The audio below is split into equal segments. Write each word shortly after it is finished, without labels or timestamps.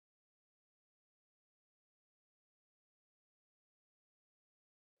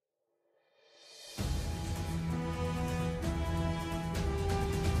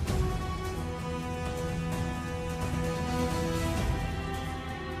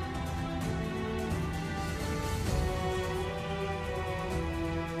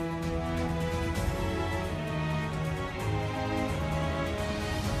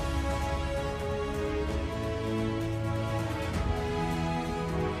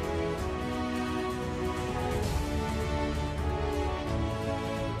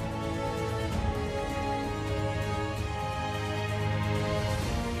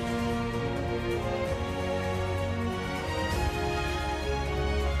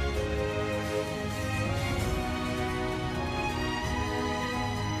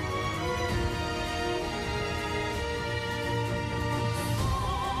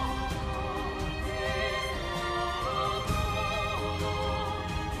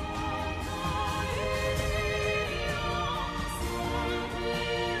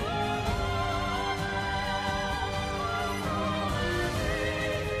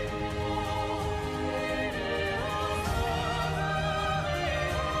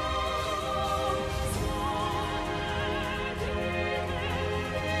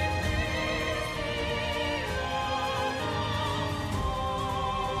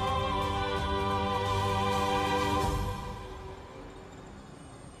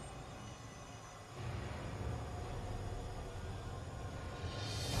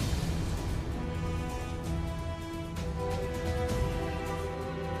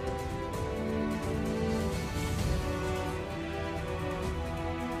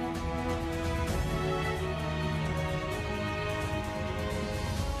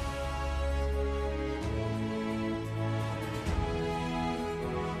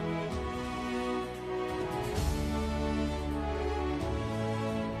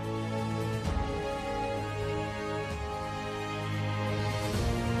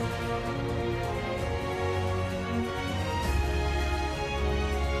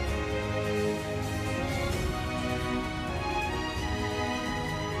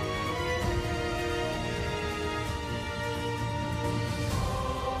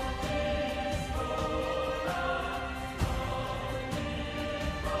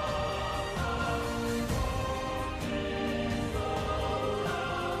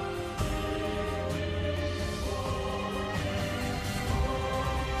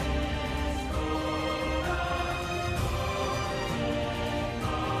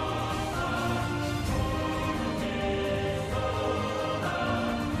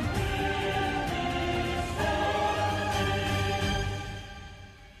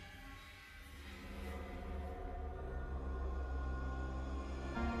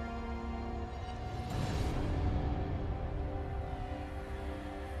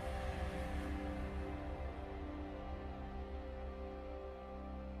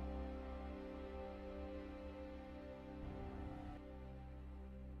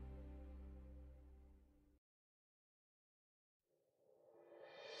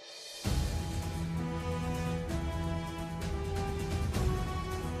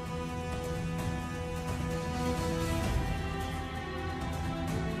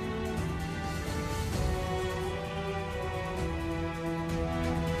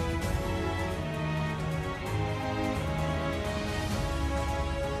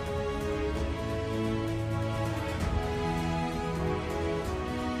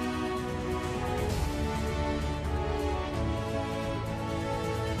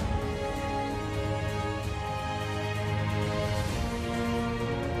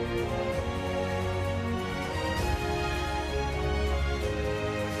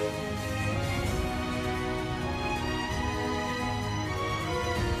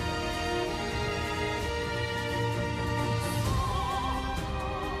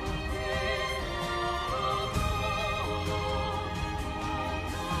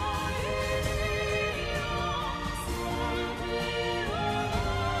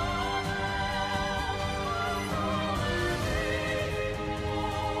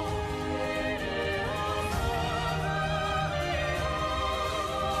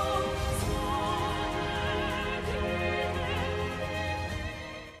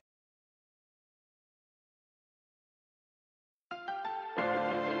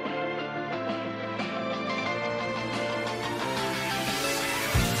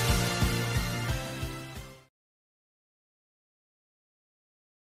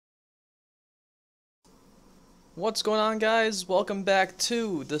What's going on, guys? Welcome back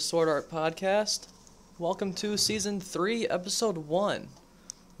to the Sword Art Podcast. Welcome to Season 3, Episode 1,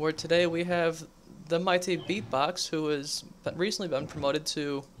 where today we have the mighty Beatbox, who has recently been promoted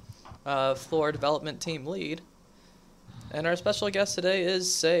to Floor Development Team Lead. And our special guest today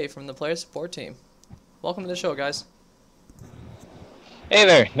is Say from the Player Support Team. Welcome to the show, guys. Hey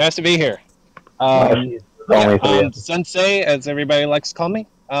there, nice to be here. Sensei, as everybody likes to call me.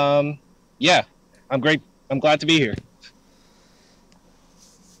 Yeah, I'm great. I'm glad to be here.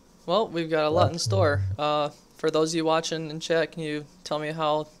 Well, we've got a lot in store. For those of you watching in chat, can you tell me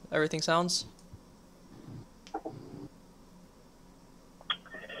how everything sounds?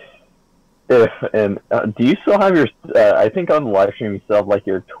 Do you still have your? I think on the live stream you still have like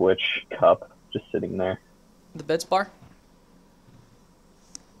your Twitch cup just sitting there. The bits bar?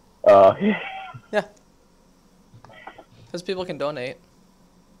 Yeah. Because people can donate.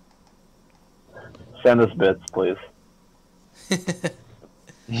 Send us bits, please.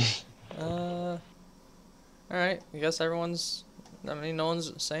 Alright, I guess no one's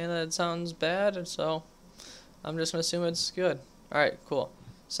saying that it sounds bad, so I'm just gonna assume it's good. Alright, cool.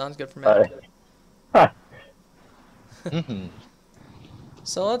 Sounds good for me.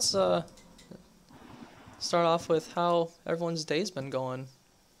 So let's start off with how everyone's day's been going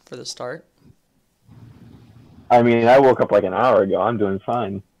for the start. I mean, I woke up like an hour ago. I'm doing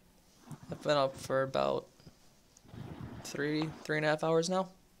fine. I've been up for about three and a half hours now.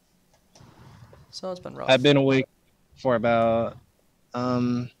 So it's been rough. I've been awake for about,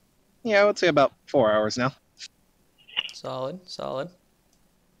 I would say about 4 hours now. Solid.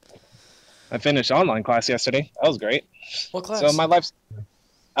 I finished online class yesterday. That was great. What class? So my life's,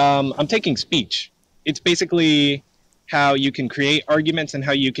 I'm taking speech. It's basically how you can create arguments and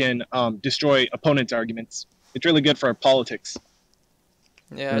how you can destroy opponents' arguments. It's really good for politics.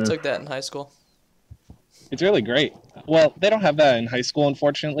 Yeah, I took that in high school. It's really great. Well, they don't have that in high school,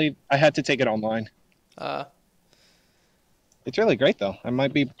 unfortunately. I had to take it online. It's really great, though. I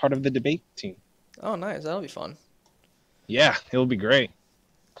might be part of the debate team. Oh, nice. That'll be fun. Yeah, it'll be great.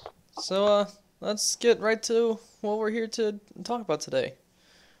 So, let's get right to what we're here to talk about today.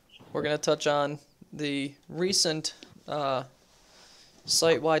 We're going to touch on the recent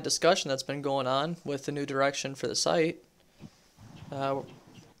site-wide discussion that's been going on with the new direction for the site.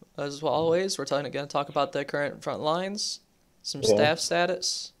 As always, we're going to talk about the current front lines, some staff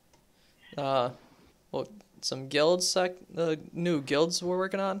status, some guilds, new guilds we're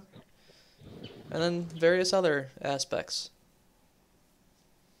working on, and then various other aspects.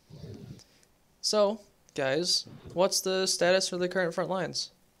 So, guys, what's the status for the current front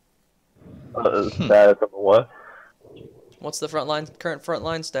lines? Status of what? What's the current front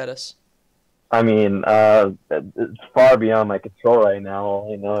line status? I mean, it's far beyond my control right now.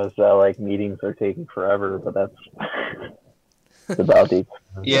 All I know is that like meetings are taking forever, but that's about it.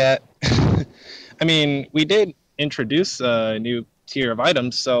 Yeah, I mean, we did introduce a new tier of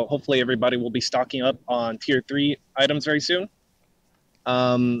items, so hopefully everybody will be stocking up on tier 3 items very soon.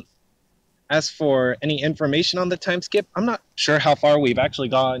 As for any information on the time skip, I'm not sure how far we've actually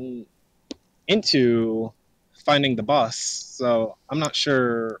gotten into finding the boss, so I'm not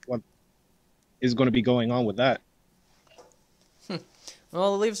sure what is going to be going on with that.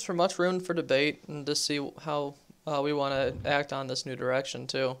 Well, it leaves for much room for debate and to see how we want to act on this new direction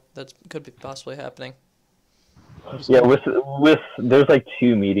too. That could be possibly happening. Yeah, with there's like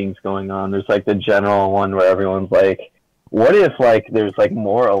 2 meetings going on. There's like the general one where everyone's like, what if like there's like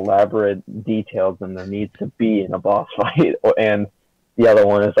more elaborate details than there needs to be in a boss fight, and the other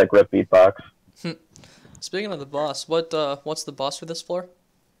one is like Rip Beatbox. Speaking of the boss, what's the boss for this floor?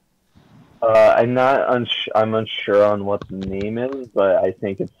 I'm unsure on what the name is, but I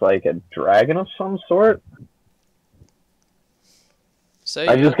think it's like a dragon of some sort.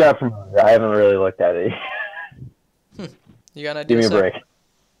 I just got from. I haven't really looked at it. You got an idea? Give me a break.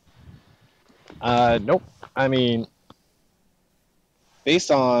 Nope. I mean, based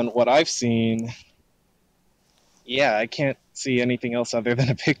on what I've seen, yeah, I can't see anything else other than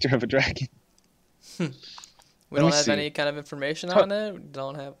a picture of a dragon. We don't have any kind of information on it? We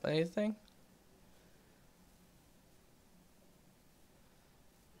don't have anything?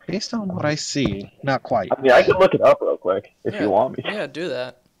 Based on what I see, not quite. I mean, I can look it up real quick if you want me. Yeah, do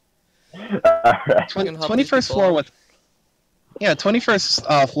that. Alright. 21st floor with... Yeah,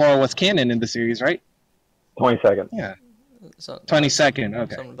 21st floor was canon in the series, right? 22nd. Yeah. 22nd,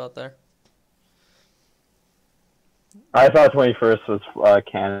 okay. Something about there. I thought 21st was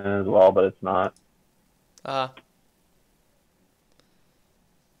canon as well, but it's not.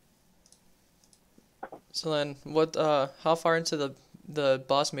 So then, how far into the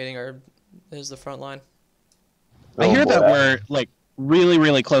boss meeting is the front line? I Oh hear that boy. we're like really,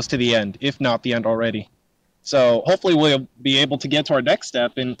 really close to the end, if not the end already. So hopefully we'll be able to get to our next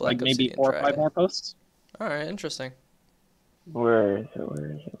step in like Black maybe Obsidian 4 or 5 Dragon. more posts. All right, interesting. Where is it?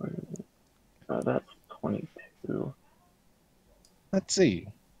 Where is it? Where is it? Oh, that's 22. Let's see.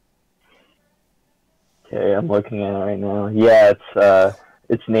 Okay, I'm looking at it right now. Yeah,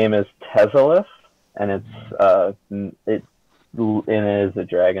 its name is Tezolith, and it is a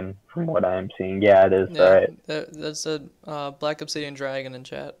dragon from what I'm seeing. Yeah, it is. All Yeah, right. that's a Black Obsidian Dragon in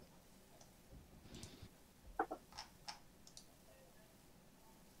chat.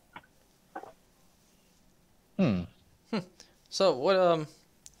 Hmm. So what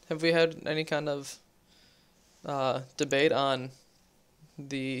have we had any kind of debate on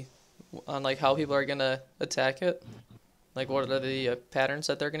like how people are gonna attack it? Like what are the patterns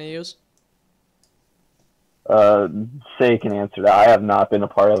that they're gonna use? Say can answer that. I have not been a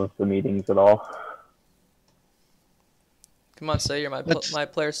part of the meetings at all. Come on, say you're Let's- my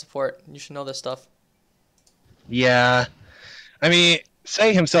player support. You should know this stuff. Yeah. I mean,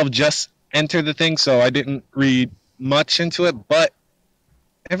 Say himself just entered the thing, so I didn't read much into it, but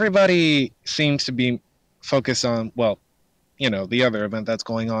everybody seems to be focused on, well, the other event that's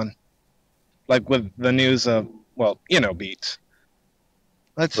going on. Like with the news of, beats.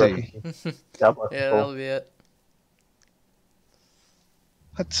 Let's see. God bless Yeah, people. that'll be it.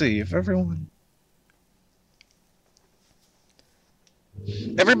 Let's see if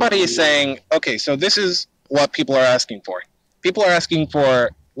everybody is saying, okay, so this is what people are asking for. People are asking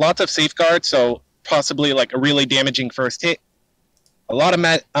for lots of safeguards, so possibly like a really damaging first hit, a lot of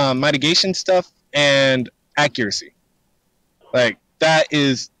mitigation stuff, and accuracy. Like that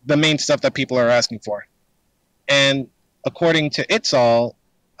is the main stuff that people are asking for. And according to Itzall,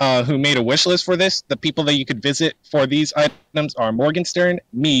 who made a wish list for this, the people that you could visit for these items are Morgenstern,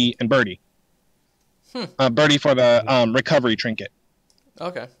 me, and Birdie. Birdie for the recovery trinket.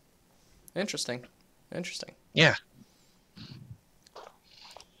 Okay. Interesting. Yeah.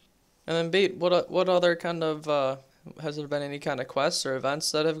 And then Beat, what other kind of has there been any kind of quests or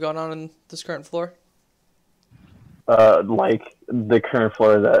events that have gone on in this current floor? Like the current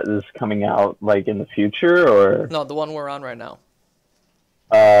floor that is coming out, like in the future, or No, the one we're on right now.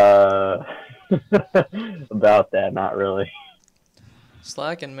 about that, not really.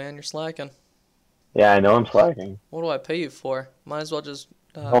 Slacking, man, you're slacking. Yeah, I know I'm slacking. What do I pay you for? Might as well just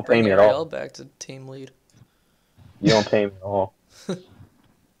Don't bring pay me at all. Ariel back to team lead. You don't pay me at all.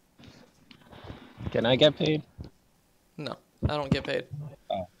 Can I get paid? No, I don't get paid.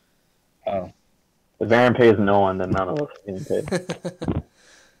 Oh. If Aaron pays no one, then none of us are getting paid.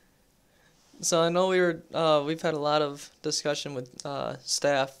 So I know we've had a lot of discussion with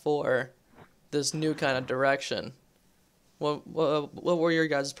staff for this new kind of direction. What were your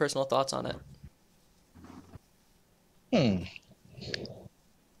guys' personal thoughts on it?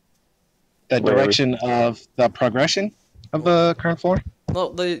 The direction of the progression of the current floor?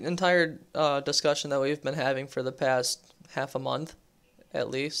 Well, the entire discussion that we've been having for the past half a month, at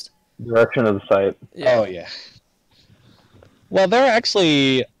least. Direction of the site. Yeah. Oh, yeah. Well, there are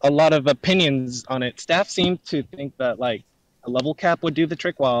actually a lot of opinions on it. Staff seem to think that, like, a level cap would do the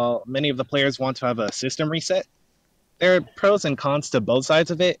trick, while many of the players want to have a system reset. There are pros and cons to both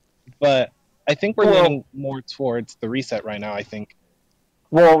sides of it, but I think we're leaning more towards the reset right now, I think.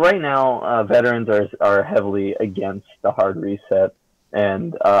 Well, right now, veterans are heavily against the hard reset,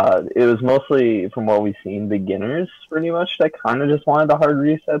 and it was mostly, from what we've seen, beginners pretty much that kind of just wanted the hard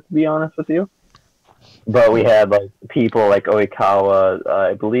reset, to be honest with you. But we had like people like Oikawa,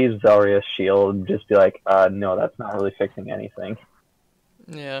 I believe Zelria Shield, just be like, no, that's not really fixing anything.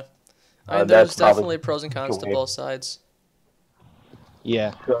 Yeah. I mean, there's That's probably definitely pros and cons to way. both sides.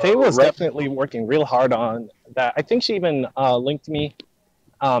 Yeah. So, Tay was right- definitely working real hard on that. I think she even linked me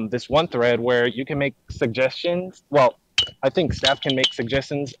this one thread where you can make suggestions. Well, I think staff can make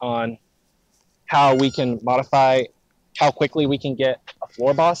suggestions on how we can modify how quickly we can get a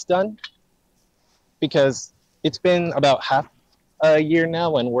floor boss done. Because it's been about half a year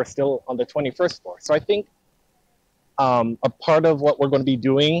now and we're still on the 21st floor. So I think a part of what we're going to be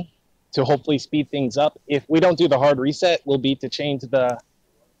doing to hopefully speed things up, if we don't do the hard reset, will be to change the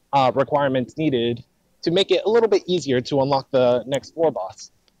requirements needed to make it a little bit easier to unlock the next floor boss.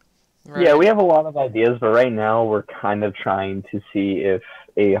 Right. Yeah, we have a lot of ideas, but right now we're kind of trying to see if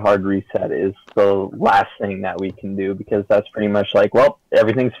a hard reset is the last thing that we can do, because that's pretty much like, well,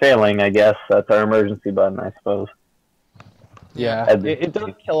 everything's failing, I guess. That's our emergency button, I suppose. Yeah, And- it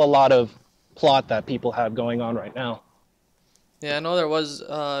does kill a lot of plot that people have going on right now. Yeah, I know there was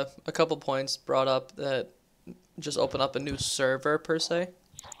a couple points brought up that just open up a new server per se.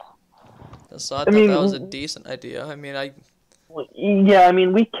 So I thought that was a decent idea. I mean, Yeah, I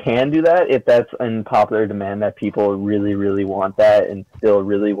mean, we can do that if that's in popular demand, that people really, really want that and still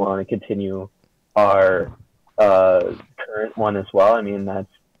really want to continue our current one as well. I mean, that's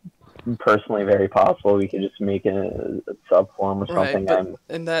personally very possible. We could just make a sub form or something. right,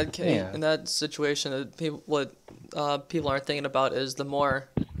 but in that case, Yeah. in that situation, what people aren't thinking about is the more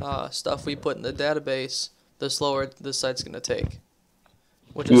stuff we put in the database, the slower the site's gonna take.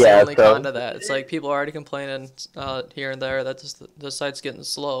 Which is the Yeah, only so con to that. It's like people are already complaining here and there that the site's getting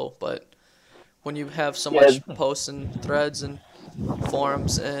slow, but when you have so yeah, much posts and threads and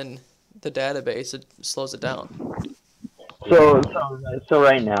forums in the database, it slows it down. so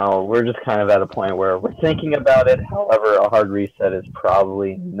right now we're just kind of at a point where we're thinking about it. However, a hard reset is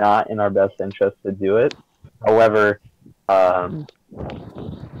probably not in our best interest to do it. However, um,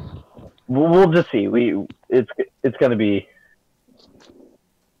 we'll just see. It's going to be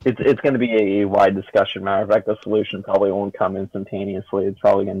it's going to be a wide discussion. Matter of fact, the solution probably won't come instantaneously. It's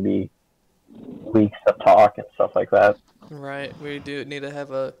probably going to be weeks of talk and stuff like that. Right. We do need to have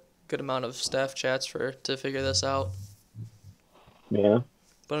a good amount of staff chats to figure this out. Yeah.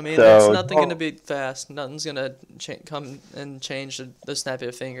 But I mean, So- it's nothing going to be fast. Nothing's going to come and change the snap of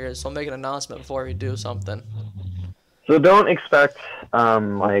your fingers. So I'll make an announcement before we do something. So don't expect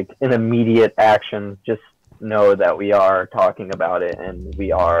like an immediate action. Just know that we are talking about it and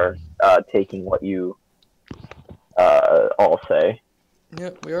we are taking what you all say.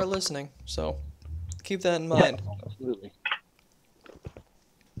 Yep, we are listening. So keep that in mind. Absolutely.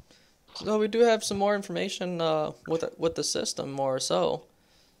 So we do have some more information with the system, more so.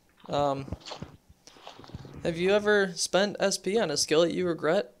 Have you ever spent SP on a skill that you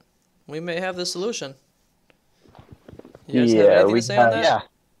regret? We may have the solution. You guys have Yeah, anything we to say on have- that? Yeah.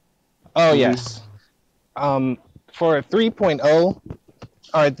 Oh Mhm. yes. For 3.0,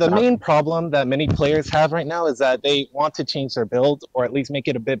 all right. The main problem that many players have right now is that they want to change their build or at least make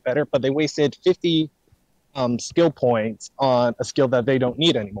it a bit better, but they wasted 50 skill points on a skill that they don't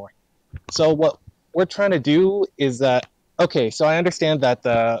need anymore. So what we're trying to do is that, okay, so I understand that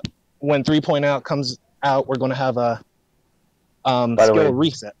when 3.0 comes out, we're going to have a By the skill way-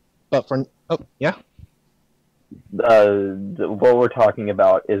 reset. But yeah. What we're talking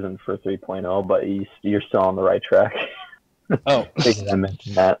about isn't for 3.0, but you're still on the right track. Oh, Because I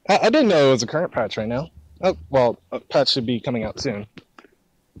mentioned that. I didn't know it was a current patch right now. Oh, well, a patch should be coming out soon.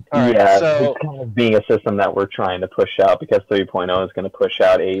 All right, Yeah, so it's kind of being a system that we're trying to push out because 3.0 is going to push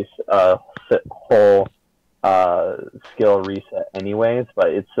out a whole skill reset anyways, but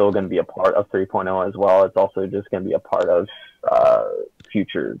it's still going to be a part of 3.0 as well. It's also just going to be a part of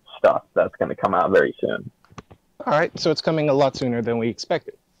future stuff that's going to come out very soon. all right, so it's coming a lot sooner than we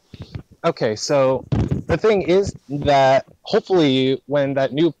expected. Okay, so the thing is that hopefully when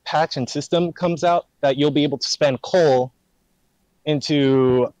that new patch and system comes out, that you'll be able to spend coal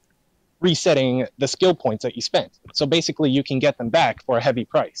into resetting the skill points that you spent. So basically you can get them back for a heavy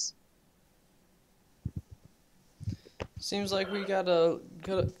price. Seems like we got a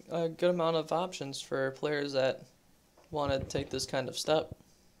good amount of options for players that want to take this kind of step.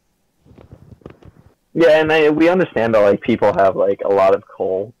 Yeah, and we understand that like people have like a lot of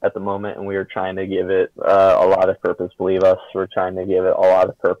coal at the moment, and we are trying to give it a lot of purpose. Believe us, we're trying to give it a lot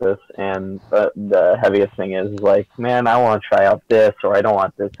of purpose. And the heaviest thing is like, man, I want to try out this, or I don't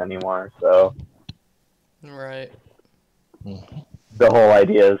want this anymore. So Right. the whole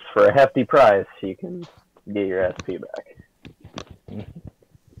idea is for a hefty price, you can get your SP back.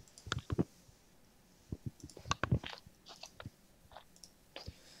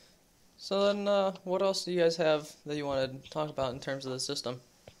 So then, what else do you guys have that you want to talk about in terms of the system?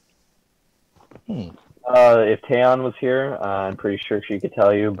 If Taeyeon was here, I'm pretty sure she could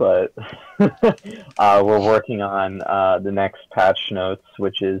tell you, but we're working on the next patch notes,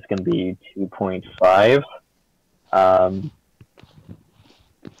 which is going to be 2.5.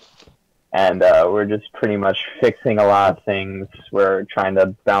 And we're just pretty much fixing a lot of things. We're trying to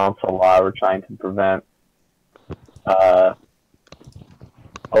balance a lot. We're trying to prevent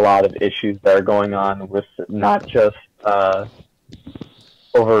a lot of issues that are going on with not just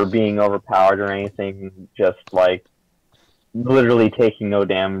being overpowered or anything, just like literally taking no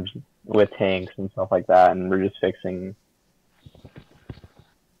damage with tanks and stuff like that. And we're just fixing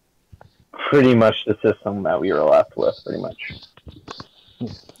pretty much the system that we were left with, pretty much.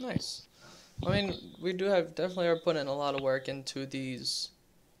 Nice. I mean, we definitely are putting a lot of work into these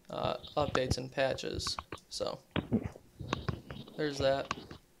updates and patches. So there's that.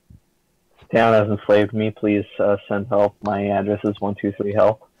 Town has enslaved me. Please send help. My address is 123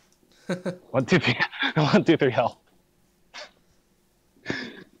 help. 1, 2, 3, 1, 2, 3, help.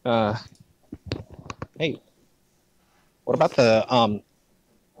 Hey, what about the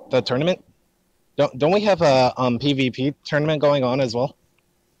tournament? Don't we have a PvP tournament going on as well?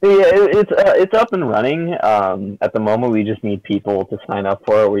 Yeah, it's up and running. At the moment, we just need people to sign up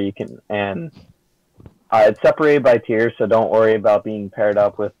for it, where you can, and it's separated by tiers, so don't worry about being paired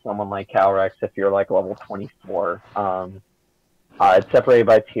up with someone like Calrex if you're like level 24. It's separated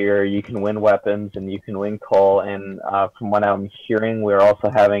by tier. You can win weapons and you can win coal. And from what I'm hearing, we're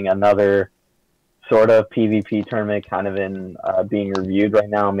also having another sort of PvP tournament kind of in being reviewed right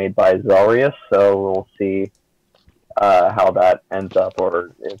now, made by Zelrius. So we'll see how that ends up,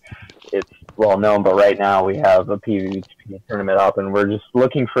 or if it's well known. But right now we have a PvP tournament up, and we're just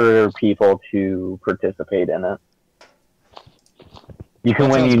looking for people to participate in it. You can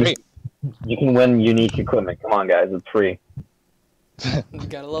You can win unique equipment. Come on, guys, it's free. You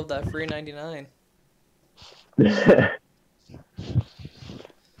gotta love that free 99.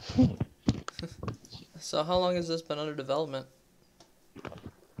 So how long has this been under development?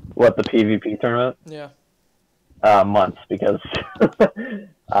 What, the PvP tournament? Yeah. Months, because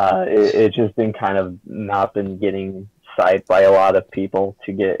it's just been kind of not been getting cited by a lot of people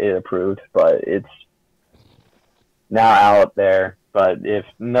to get it approved, but it's now out there. But if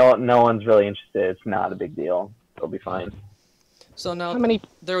no one's really interested, it's not a big deal. It'll be fine. So now,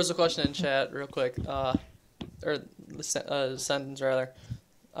 there was a question in chat, real quick, or the sentence rather.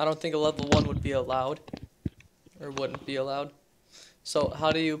 I don't think a level 1 would be allowed, or wouldn't be allowed. So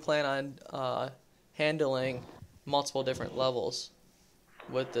how do you plan on handling multiple different levels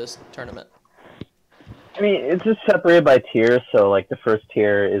with this tournament? I mean, it's just separated by tiers. So like the first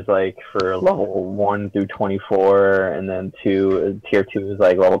tier is like for level 1 through 24, and then tier 2 is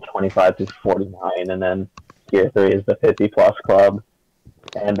like level 25 through 49, and then tier 3 is the 50+ club.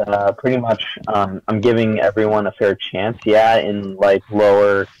 And pretty much, I'm giving everyone a fair chance. Yeah, in like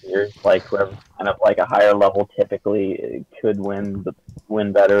lower tiers, like whoever's kind of like a higher level, typically could win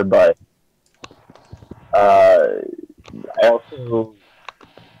better. But I also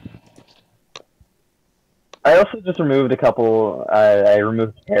just removed a couple. I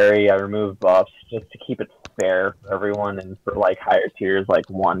removed parry. I removed buffs just to keep it fair for everyone, and for like higher tiers, like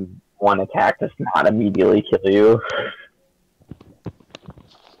one attack does not immediately kill you.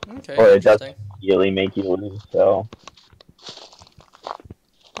 Okay, or it doesn't really make you lose. So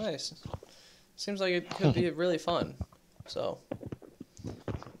nice. Seems like it could be really fun. So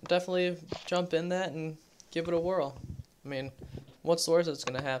definitely jump in that and give it a whirl. I mean, what's the worst that's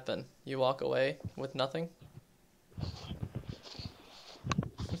gonna happen? You walk away with nothing?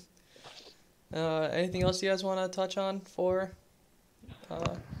 Anything else you guys want to touch on for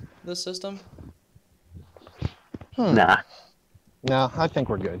this system? Nah. No, I think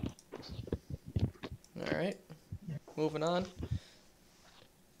we're good. Alright, moving on.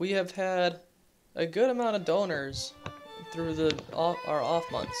 We have had a good amount of donors through our off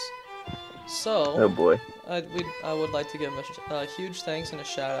months. So, oh boy. I would like to give them a huge thanks and a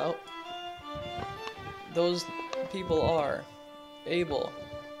shout out. Those people are Abel,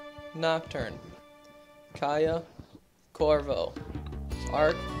 Nocturne, Kaya, Corvo,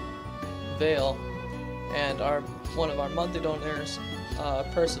 Ark, Vale, and one of our monthly donors,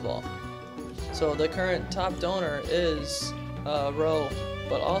 Percival. So the current top donor is Ro,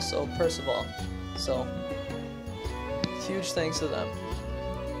 but also Percival. So huge thanks to them.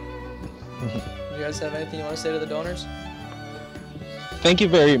 You guys have anything you want to say to the donors? Thank you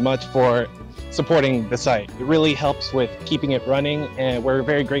very much for supporting the site. It really helps with keeping it running, and we're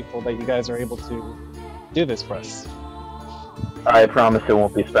very grateful that you guys are able to do this for us. I promise it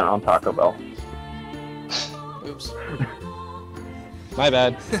won't be spent on Taco Bell. Oops. My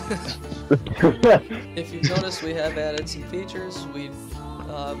bad. If you've noticed, we have added some features.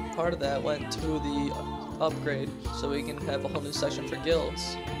 Part of that went to the upgrade, so we can have a whole new section for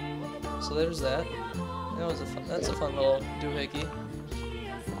guilds. So there's that. That's a fun little doohickey.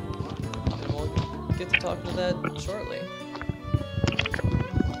 And we'll get to talk to that shortly.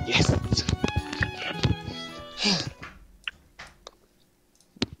 Yes.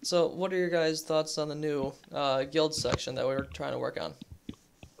 So, what are your guys' thoughts on the new guild section that we're trying to work on?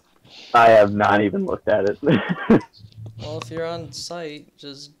 I have not even looked at it. Well, if you're on site,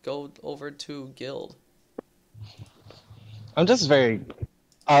 just go over to guild. I'm just very,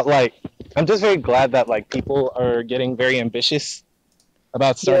 glad that like people are getting very ambitious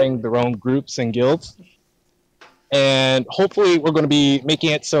about starting their own groups and guilds, and hopefully we're going to be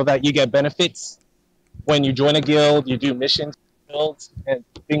making it so that you get benefits when you join a guild, you do missions, guilds, and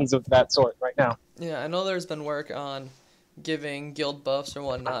things of that sort. Right now. Yeah, I know there's been work on giving guild buffs or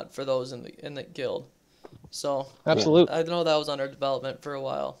whatnot for those in the guild. So absolutely, I know that was under development for a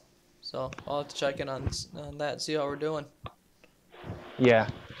while. So I'll have to check in on that and see how we're doing. Yeah.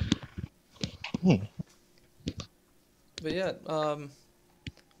 But yeah,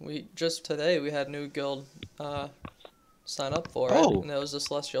 we just today we had a new guild sign up for it, and that was the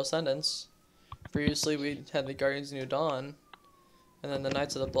Celestial Ascendants. Previously we had the Guardians of New Dawn, and then the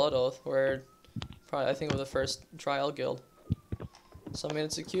Knights of the Blood Oath were probably, I think, were the first trial guild. So I mean,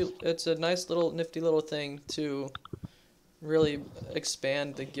 it's a nice little nifty little thing to really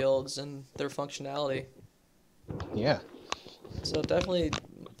expand the guilds and their functionality. Yeah. So definitely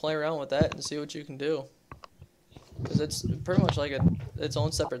play around with that and see what you can do. Because it's pretty much like its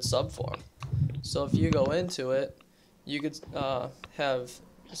own separate subform. So if you go into it, you could have,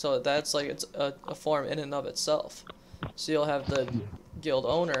 so that's like it's a form in and of itself. So you'll have the guild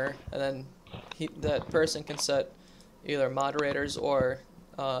owner, and then that person can set either moderators or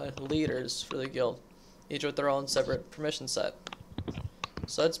leaders for the guild, each with their own separate permission set.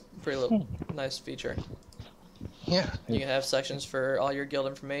 So that's a pretty nice feature. Yeah. You can have sections for all your guild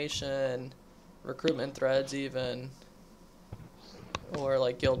information, recruitment threads even, or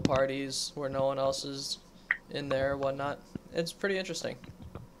like guild parties where no one else is in there, whatnot. It's pretty interesting.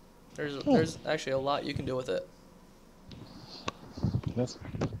 There's actually a lot you can do with it. That's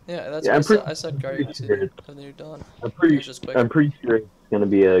why I said Guardians of the New Dawn. I'm pretty sure it's going to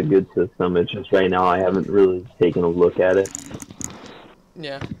be a good system. It's just right now I haven't really taken a look at it.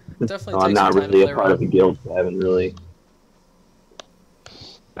 Yeah, definitely. So I'm not really a part of the guild, so I haven't really.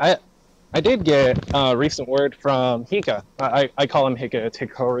 I did get recent word from Hika. I call him Hika, it's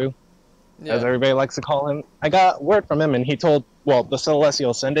Hikaru, as everybody likes to call him. I got word from him, and he told, well, the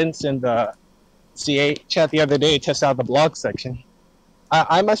Celestial Ascendants in the CA chat the other day test out the blog section.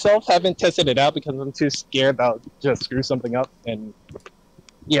 I myself haven't tested it out because I'm too scared that I'll just screw something up, and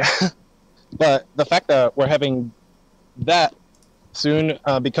yeah. But the fact that we're having that soon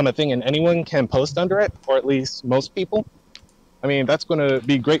become a thing and anyone can post under it, or at least most people, I mean, that's going to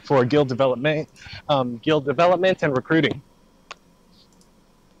be great for guild development and recruiting.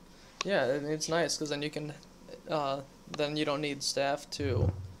 Yeah, it's nice because then you can, then you don't need staff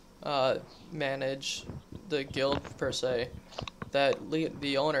to manage the guild per se. That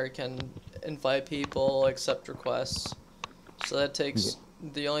the owner can invite people, accept requests. So that takes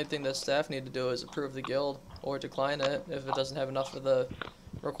the only thing that staff need to do is approve the guild or decline it if it doesn't have enough of the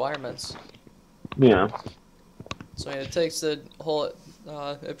requirements. Yeah. So I mean, it takes the whole,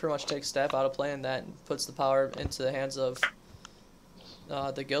 it pretty much takes staff out of playing that and puts the power into the hands of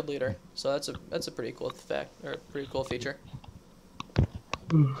the guild leader. So that's a pretty cool pretty cool feature.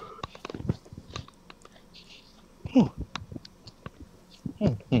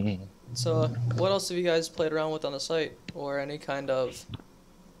 So what else have you guys played around with on the site, or any kind of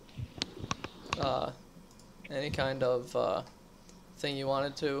thing you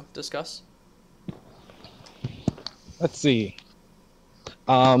wanted to discuss? Let's see.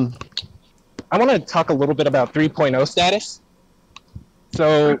 I want to talk a little bit about 3.0 status.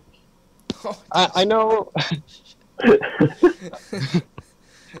 So, I know.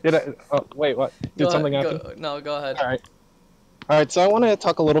 Wait, what? Did something happen? No, go ahead. All right. So I want to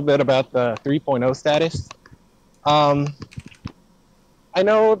talk a little bit about the 3.0 status. I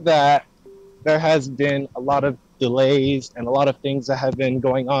know that there has been a lot of delays and a lot of things that have been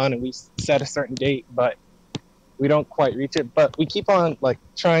going on, and we set a certain date, but we don't quite reach it. But we keep on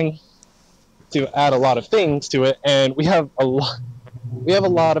trying to add a lot of things to it, and we have a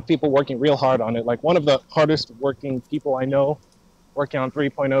lot of people working real hard on it. Like, one of the hardest working people I know working on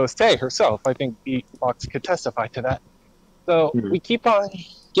 3.0 is Tay herself. I think Beatbox could testify to that. So we keep on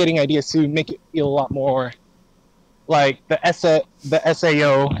getting ideas to make it feel a lot more like the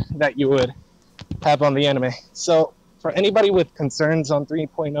SAO that you would have on the anime. So for anybody with concerns on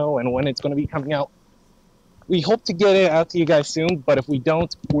 3.0 and when it's going to be coming out, we hope to get it out to you guys soon, but if we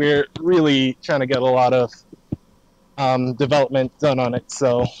don't, we're really trying to get a lot of development done on it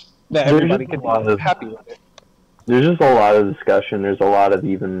so that everybody can be happy with it. There's just a lot of discussion. There's a lot of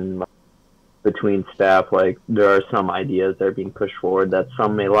even between staff, there are some ideas that are being pushed forward that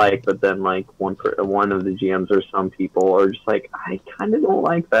some may like, but then one of the GMs or some people are just I kind of don't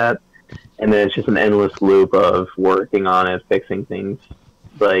like that. And then it's just an endless loop of working on it, fixing things,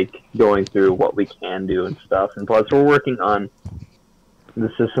 going through what we can do and stuff. And plus, we're working on the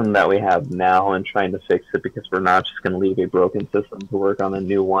system that we have now and trying to fix it, because we're not just going to leave a broken system to work on a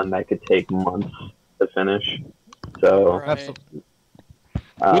new one that could take months to finish. So, absolutely.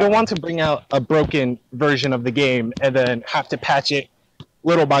 We don't want to bring out a broken version of the game and then have to patch it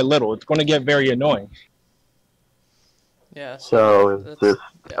little by little. It's going to get very annoying. Yeah. So it's just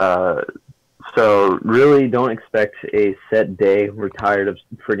So really, don't expect a set day. We're tired of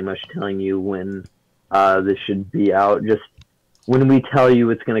pretty much telling you when this should be out. Just when we tell you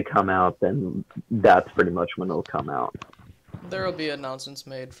it's going to come out, then that's pretty much when it'll come out. There will be announcements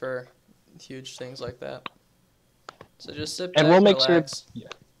made for huge things like that. So just sit back And we'll make relax.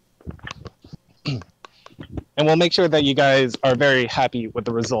 And we'll make sure that you guys are very happy with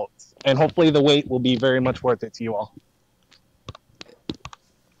the results. And hopefully the wait will be very much worth it to you all.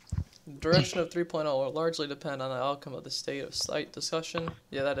 Direction of 3.0 will largely depend on the outcome of the state of site discussion.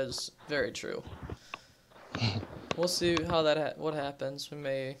 Yeah, that is very true. We'll see how what happens. We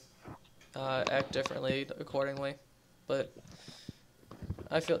may act differently accordingly, but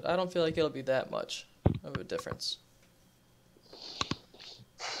I don't feel like it'll be that much of a difference.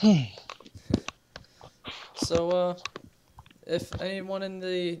 So, if anyone in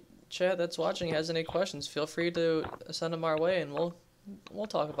the chat that's watching has any questions, feel free to send them our way, and we'll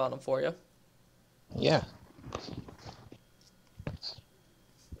talk about them for you. Yeah.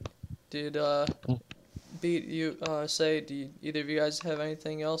 Did Beat you say? Do either of you guys have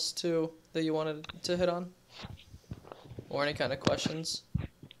anything else that you wanted to hit on, or any kind of questions?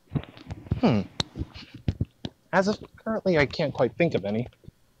 As of currently, I can't quite think of any.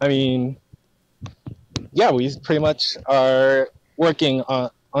 I mean, yeah, we pretty much are working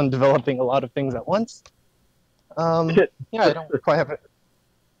on developing a lot of things at once. Yeah, I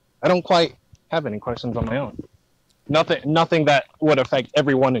don't quite have any questions on my own. Nothing that would affect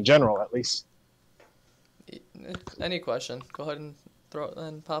everyone in general, at least. Any question? Go ahead and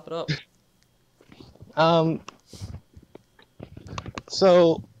pop it up.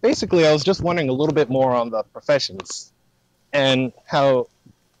 So basically, I was just wondering a little bit more on the professions and how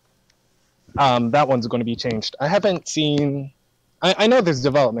that one's going to be changed. I haven't seen. I know there's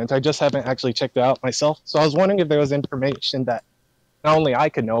development. I just haven't actually checked it out myself. So I was wondering if there was information that not only I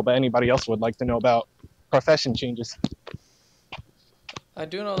could know, but anybody else would like to know about profession changes. I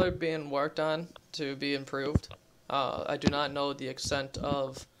do know they're being worked on to be improved. I do not know the extent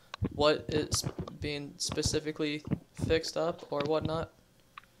of what is being specifically fixed up or whatnot.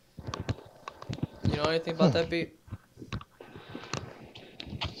 You know anything about that, Beat?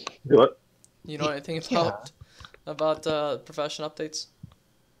 What? You know anything about profession updates?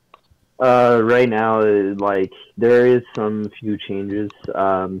 Right now, like there is some few changes.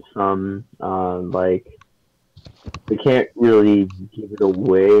 Like we can't really give it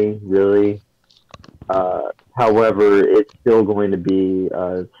away, really. However, it's still going to be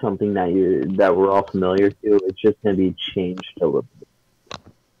something that we're all familiar to. It's just going to be changed a little bit.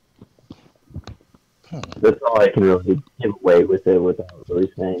 That's all I can really give away with it without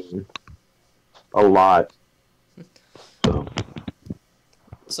really saying a lot.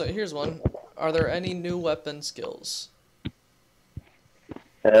 So here's one. Are there any new weapon skills?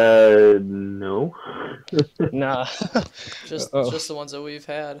 No. Nah. Just the ones that we've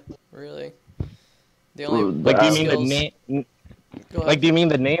had, really. The only Like, do you mean skills... the name? Like, do you mean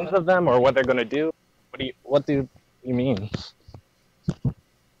the names of them, or what they're gonna do? What do you mean?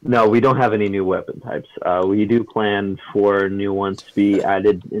 No, we don't have any new weapon types. We do plan for new ones to be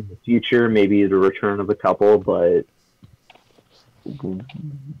added in the future, maybe the return of a couple, but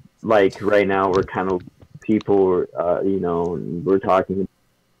like right now we're kind of people, we're talking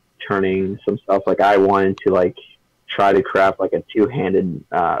turning some stuff. Like I wanted to like try to craft like a two-handed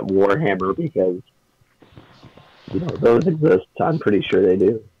warhammer because those exist. I'm pretty sure they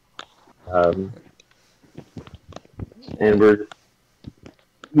do. And we're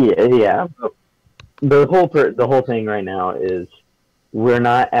yeah. The whole thing right now is we're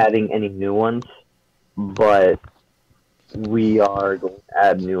not adding any new ones, but we are going to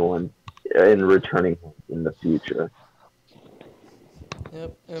add new ones and returning ones in the future.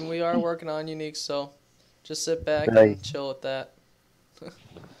 Yep, and we are working on unique, so just sit back and chill with that.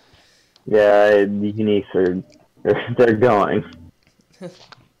 Yeah, the uniques they're going.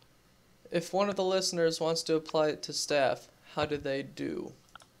 If one of the listeners wants to apply it to staff, how do they do?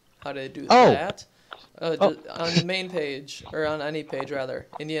 How do they do Oh. that? On the main page, or on any page rather,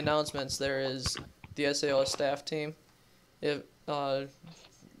 in the announcements there is the SAO staff team. If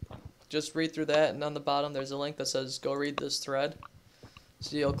just read through that, and on the bottom there's a link that says "Go read this thread."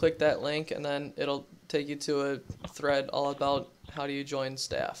 So you'll click that link, and then it'll take you to a thread all about how do you join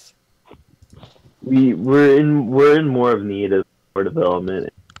staff. We're in more of need of more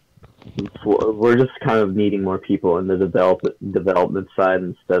development. We're just kind of needing more people in the development side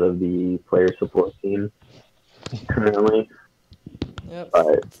instead of the player support team currently. Yep.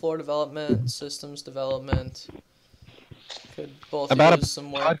 But Floor development, systems development. Could both About use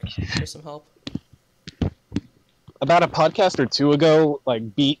some work for some help. About a podcast or two ago,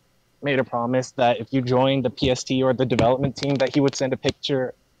 like Beat made a promise that if you joined the PST or the development team, that he would send a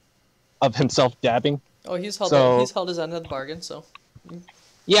picture of himself dabbing. Oh, he's So- held his end of the bargain. So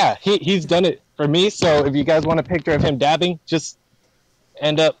Yeah, he's done it for me. So if you guys want a picture of him dabbing, just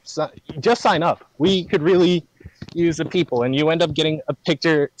sign up. We could really use the people, and you end up getting a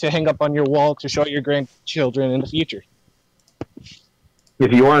picture to hang up on your wall to show your grandchildren in the future.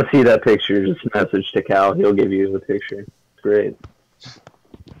 If you want to see that picture, just message to Cal. He'll give you the picture. It's great.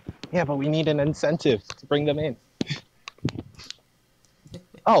 Yeah, but we need an incentive to bring them in.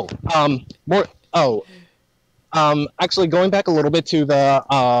 Actually, going back a little bit to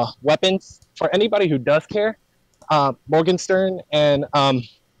the weapons, for anybody who does care, Morgenstern and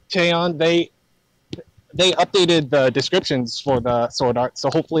Cheon, they updated the descriptions for the sword art, so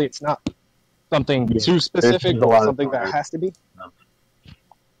hopefully it's not something too specific there's a lot or of something that art. has to be.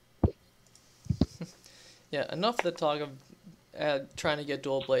 yeah, enough of the talk of trying to get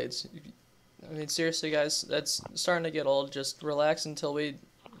dual blades. I mean, seriously, guys, that's starting to get old. Just relax until we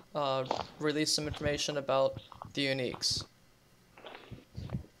release some information about the uniques.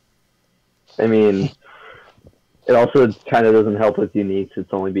 I mean, it also kind of doesn't help with uniques.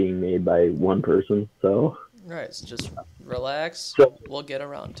 It's only being made by one person, so. Right, so just relax. So- We'll get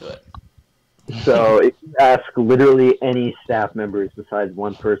around to it. So if you ask literally any staff members besides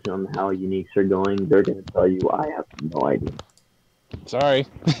one person on how uniques are going, they're going to tell you, I have no idea. Sorry.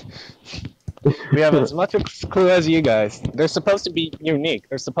 We have as much a clue as you guys. They're supposed to be unique.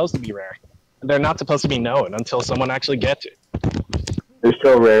 They're supposed to be rare. They're not supposed to be known until someone actually gets it. They're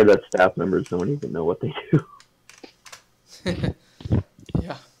so rare that staff members don't even know what they do.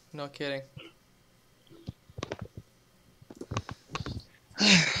 Yeah, no kidding.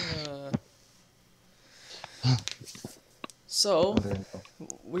 So,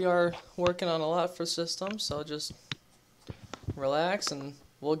 we are working on a lot for systems, so just relax and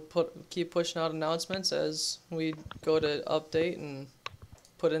we'll keep pushing out announcements as we go to update and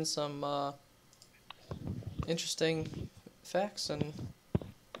put in some interesting facts and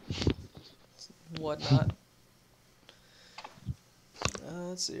whatnot.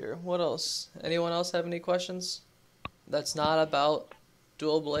 Let's see here. What else? Anyone else have any questions? That's not about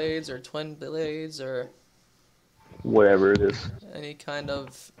dual blades or twin blades or Whatever it is. any kind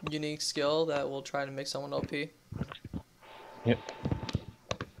of unique skill that will try to make someone OP. Even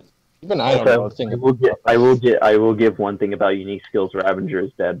I don't know a thing. I will give one thing about unique skills. Ravager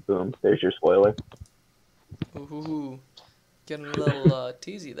is dead. Boom. There's your spoiler. Ooh, getting a little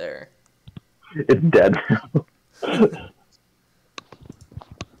teasy there. It's dead.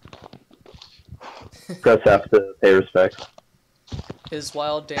 Press F to pay respects. Is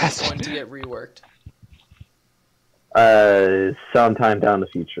Wild Dance going to get reworked? Sometime down the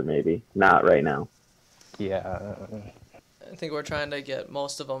future, maybe. Not right now. Yeah. I think we're trying to get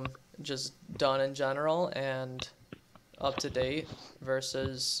most of them just done in general and up to date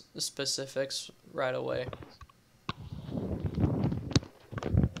versus specifics right away.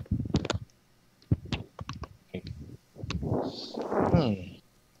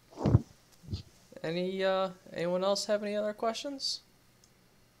 Anyone else have any other questions?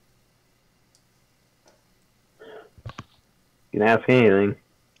 You can ask anything.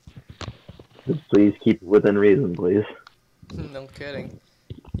 Just please keep it within reason, please. No kidding.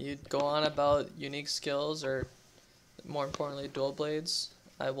 You'd go on about unique skills or, more importantly, dual blades.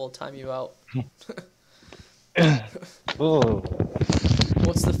 I will time you out. Oh.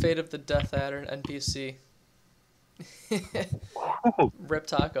 What's the fate of the Death Adder NPC? Rip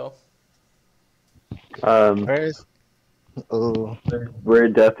Taco. Where's? Oh.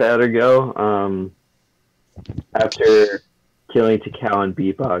 Where'd Death Adder go? After killing Takao and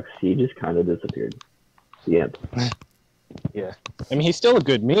Beatbox, he just kind of disappeared. The end. Yeah. I mean, he's still a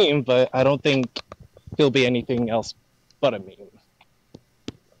good meme, but I don't think he'll be anything else but a meme.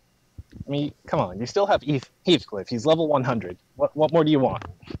 I mean, come on, you still have Heathcliff. He's level 100. What more do you want?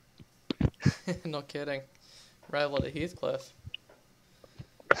 No kidding. Rival to Heathcliff.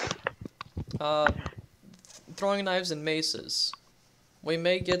 Throwing knives and maces. We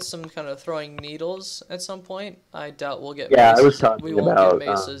may get some kind of throwing needles at some point. I doubt we'll get Yeah, maces. I was talking we won't about, get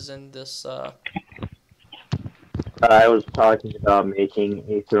maces in this. I was talking about making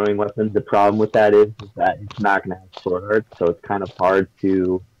a throwing weapon. The problem with that is that it's not going to have sword art, so it's kind of hard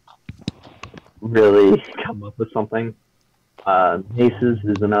to really come up with something. Maces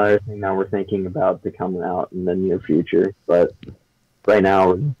is another thing that we're thinking about to come out in the near future, but right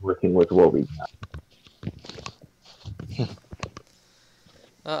now we're working with what we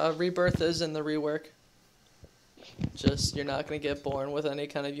got. Rebirth is in the rework. Just, you're not going to get born with any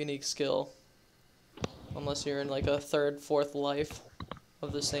kind of unique skill. Unless you're in like a third, fourth life.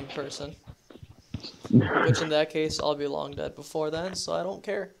 of the same person. Which in that case, I'll be long dead before then, so I don't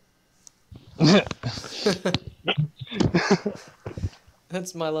care.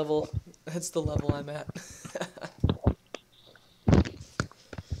 That's my level. That's the level I'm at.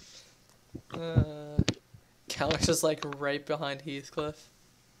 Calix is like right behind Heathcliff.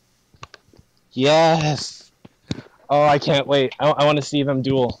 Yes. Oh, I can't wait. I want to see them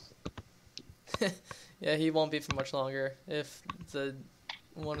duel. Yeah, he won't be for much longer if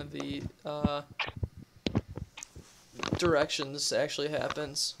one of the directions actually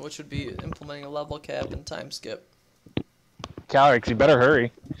happens, which would be implementing a level cap and time skip. Calix, you better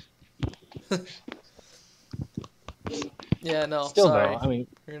hurry. Yeah, no, Still sorry. though, I mean,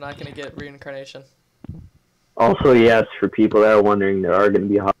 You're not gonna get reincarnation. Also, yes, for people that are wondering, there are going to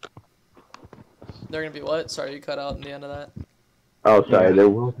be. They're gonna be what? Sorry, you cut out in the end of that. Oh, sorry, Yeah. there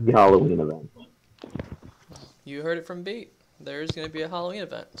will be Halloween events. You heard it from Beat. There's gonna be a Halloween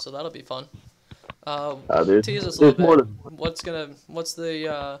event, so that'll be fun. There's Tease us a there's little more bit. to. What's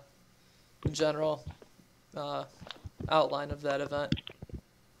the general outline of that event?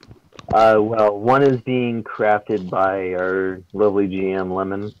 Well, one is being crafted by our lovely GM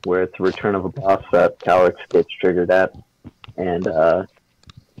Lemon, where it's a return of a boss that Calix gets triggered at, and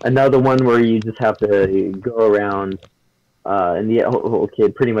another one where you just have to go around. And okay,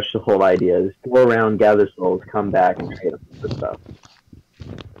 pretty much the whole idea is go around, gather souls, come back, and trade them for stuff.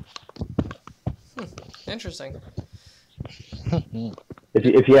 Interesting.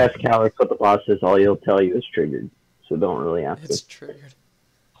 If you ask Calix what the boss is, all he'll tell you is triggered. So don't really ask. It's triggered.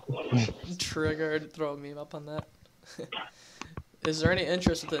 Triggered. Throw a meme up on that. Is there any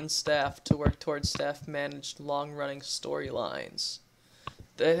interest within staff to work towards staff-managed long-running storylines?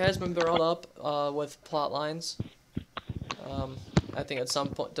 It has been brought up with plot lines. I think at some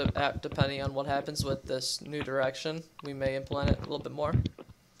point, depending on what happens with this new direction, we may implement it a little bit more.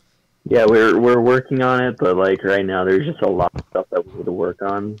 Yeah, we're working on it, but like right now, there's just a lot of stuff that we need to work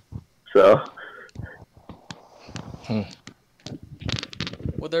on. So.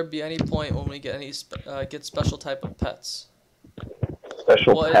 Would there be any point when we get get special type of pets?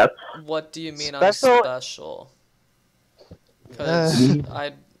 Special pets? What do you mean Special- on special? Because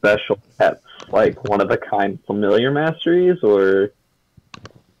Special pets, like one of a kind familiar masteries, or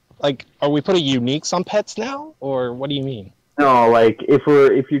like, are we putting uniques on pets now, or what do you mean? no? Like if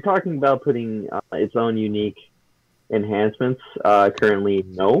you're talking about putting its own unique enhancements, currently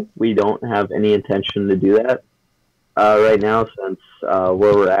no, we don't have any intention to do that right now, since where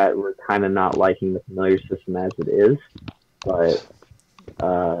we're at, we're kind of not liking the familiar system as it is. But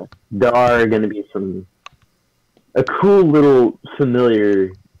there are going to be a cool little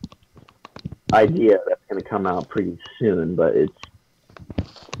familiar idea that's going to come out pretty soon, but it's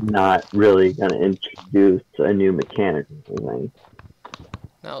not really going to introduce a new mechanic or anything.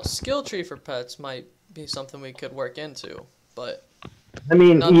 now, skill tree for pets might be something we could work into, but I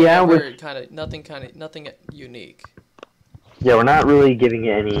mean, nothing yeah, nothing unique. yeah, we're not really giving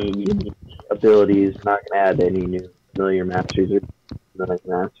it any unique abilities. We're not going to add any new familiar masteries or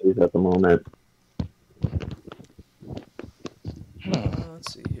masteries at the moment.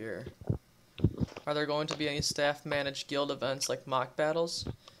 Let's see here. Are there going to be any staff-managed guild events like mock battles?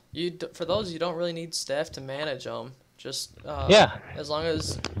 For those, you don't really need staff to manage them. Just Yeah. as long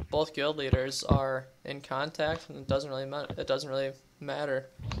as both guild leaders are in contact, and it doesn't really matter.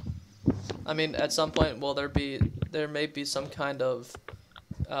 I mean, at some point, there may be some kind of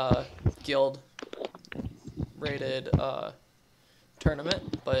guild rated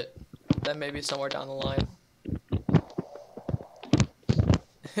tournament, but that may be somewhere down the line.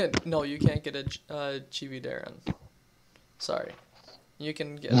 No, you can't get a Chibi Darren. Sorry. You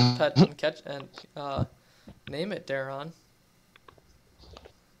can get a pet and catch and name it Darren.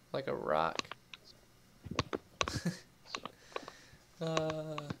 Like a rock.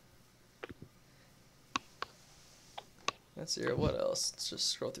 Let's see here, what else? Let's just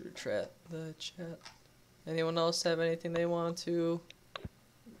scroll through the chat. Anyone else have anything they want to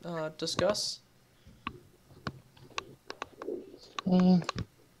discuss? Not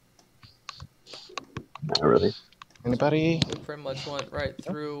really. Anybody? We pretty much went right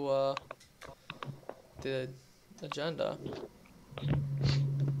through the agenda.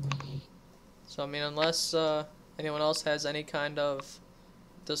 So I mean, unless anyone else has any kind of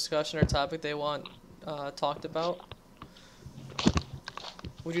discussion or topic they want talked about,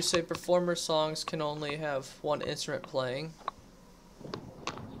 would you say performer songs can only have one instrument playing?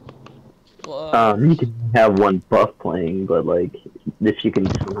 Well, You can have one buff playing, but like if you can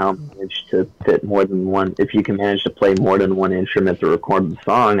somehow manage to fit more than one, if you can manage to play more than one instrument to record the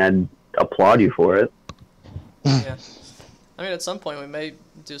song, I'd applaud you for it. yeah. I mean, at some point we may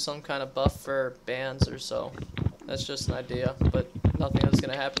do some kind of buff for bands or so. That's just an idea, but nothing that's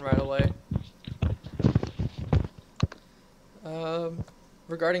gonna happen right away.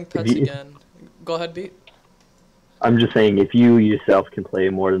 Regarding pets again, go ahead, Beat. I'm just saying, if you yourself can play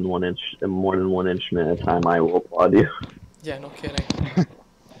more than one instrument at a time, I will applaud you. Yeah, no kidding.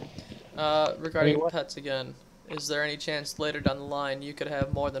 Regarding what? pets again, is there any chance later down the line you could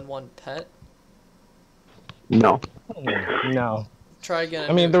have more than one pet? No. No. Try again.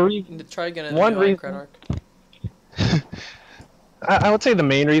 I mean, try again in one the new reason- Aincrad arc. I would say the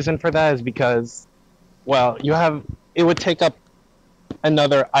main reason for that is because, well, it would take up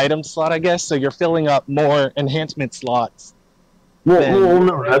another item slot, I guess. So you're filling up more enhancement slots. Well,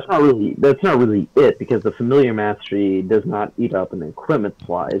 no, that's not really it, because the familiar mastery does not eat up an equipment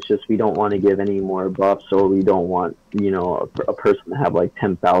slot. It's just we don't want to give any more buffs, or we don't want a person to have like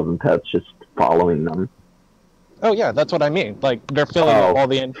 10,000 pets just following them. Oh yeah, that's what I mean. Like they're filling up all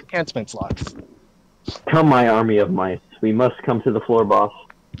the enhancement slots. Come, my army of mice, we must come to the floor, boss.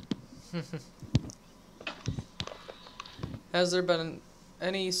 Has there been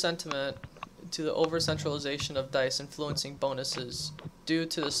any sentiment to the over-centralization of dice influencing bonuses due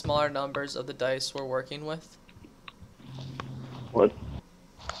to the smaller numbers of the dice we're working with? What?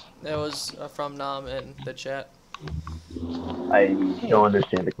 That was from Nam in the chat. I don't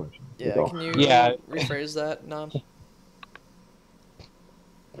understand the question. Yeah, So. can you rephrase that, Nam?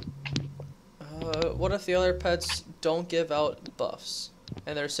 What if the other pets don't give out buffs,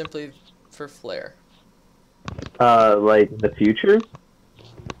 and they're simply for flair? Like the future?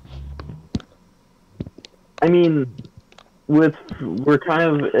 I mean,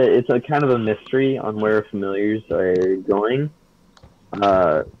 it's a kind of a mystery on where familiars are going.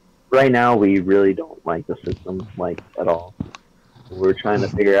 Right now, we really don't like the system, like, at all. We're trying to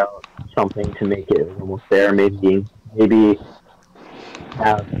figure out something to make it almost there. Maybe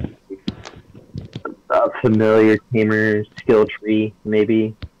have a familiar tamer skill tree,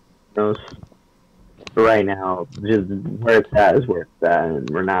 maybe. Who knows? But right now, just where it's at is where it's at, and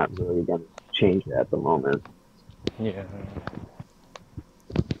we're not really going to change it at the moment. Yeah.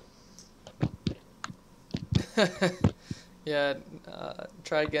 Yeah,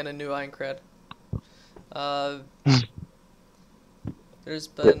 try again a new Aincrad. There's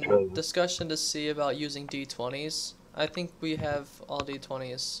been discussion to see about using D20s. I think we have all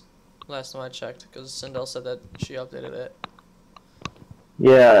D20s last time I checked, because Sindel said that she updated it.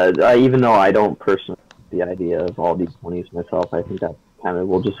 Yeah, even though I don't personally like the idea of all D20s myself, I think that kind of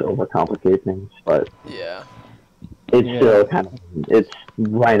will just overcomplicate things, but yeah, it's still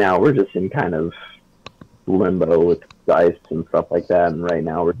right now we're just in kind of limbo with dice and stuff like that, and right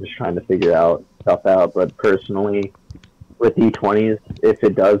now we're just trying to figure stuff out. But personally, with D20s, if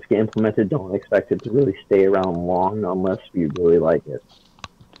it does get implemented, don't expect it to really stay around long unless we really like it.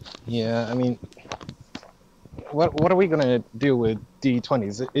 Yeah, I mean, what are we gonna do with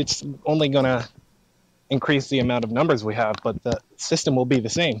D20s? It's only gonna increase the amount of numbers we have, but the system will be the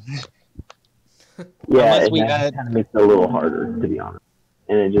same. Yeah, that kind of makes it a little harder, to be honest,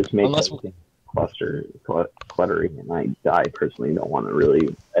 and it just makes everything cluttery, and I personally don't want to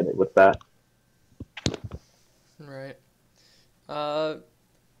really edit with that. Right.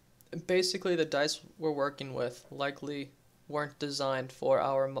 Basically, the dice we're working with likely weren't designed for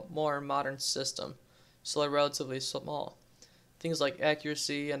our more modern system, so they're relatively small. Things like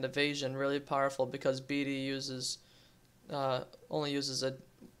accuracy and evasion really powerful because BD only uses a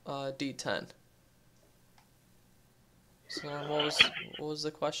D10. So what was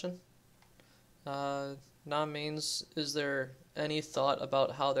the question? Nam means, is there any thought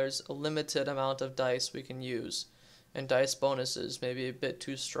about how there's a limited amount of dice we can use, and dice bonuses may be a bit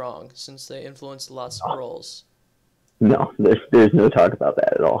too strong since they influence lots of rolls? No, there's no talk about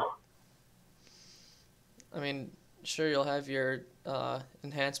that at all. I mean, sure, you'll have your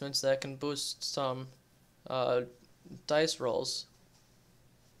enhancements that can boost some dice rolls,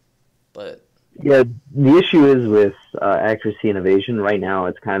 but yeah, the issue is with accuracy and evasion. Right now,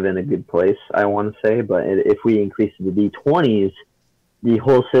 it's kind of in a good place, I want to say. But if we increase the D20s, the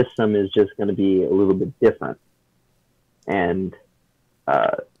whole system is just going to be a little bit different. And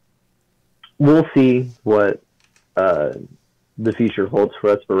we'll see what the future holds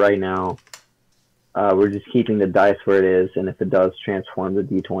for us. But right now, we're just keeping the dice where it is. And if it does transform the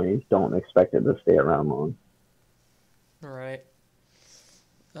D20s, don't expect it to stay around long. All right.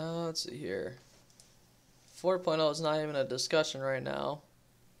 Let's see here. 4.0 is not even a discussion right now.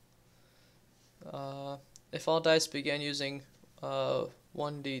 If all dice began using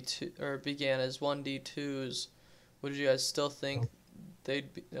 1d2 or began as 1d2s, would you guys still think they'd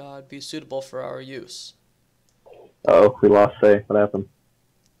be suitable for our use? Oh, we lost Say. What happened?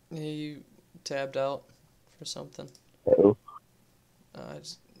 He tabbed out for something. Oh.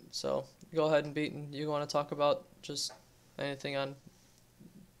 So go ahead and beat. And you want to talk about just anything on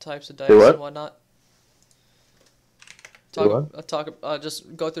types of Say dice what? and whatnot? Say what?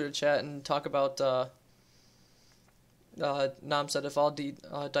 Just go through the chat and talk about. Nam said if all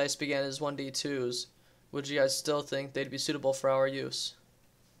dice began as 1d2s, would you guys still think they'd be suitable for our use?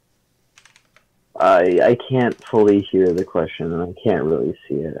 I can't fully hear the question, and I can't really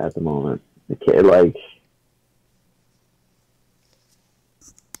see it at the moment. Okay,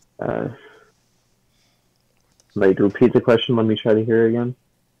 repeat the question. Let me try to hear it again.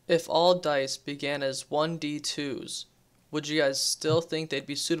 If all dice began as 1d2s, would you guys still think they'd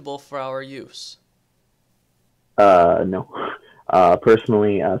be suitable for our use? No.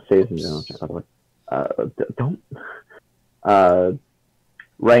 Personally, saves and general check, by the way. Don't.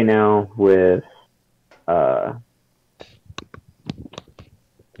 Right now with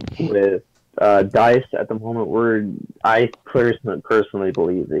dice at the moment, I personally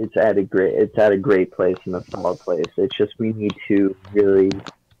believe it's at a great place and a solid place. It's just we need to really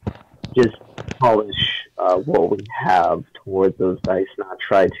just polish what we have towards those dice, not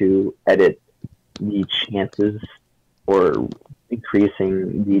try to edit the chances or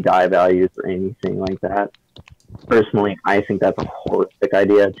increasing the die values or anything like that. Personally, I think that's a horrific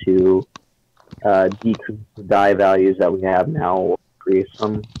idea to decrease the die values that we have now or increase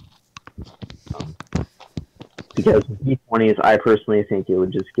them. Because with D20s, I personally think it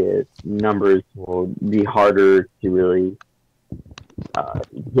would just get numbers will be harder to really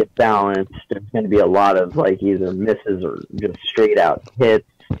get balanced. There's going to be a lot of either misses or just straight out hits.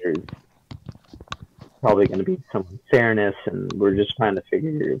 There's probably going to be some unfairness, and we're just trying to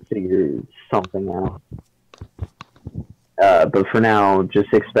figure something out. But for now,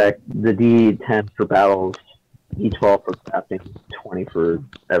 just expect the D10 for battles, D12 for crafting, 20 for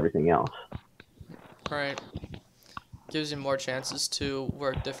everything else. Right. Gives you more chances to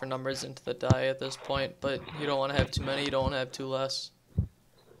work different numbers into the die at this point, but you don't want to have too many, you don't want to have too less.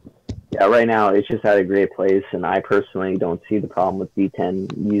 Yeah, right now it's just at a great place, and I personally don't see the problem with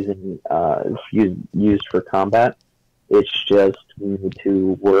D10 used for combat. It's just we need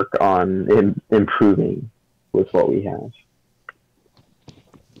to work on improving with what we have.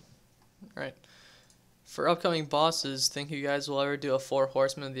 Right. For upcoming bosses, think you guys will ever do a 4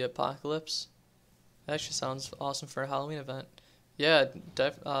 Horsemen of the Apocalypse? That actually sounds awesome for a Halloween event. Yeah,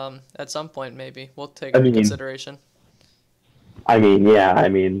 at some point maybe. We'll take it into consideration.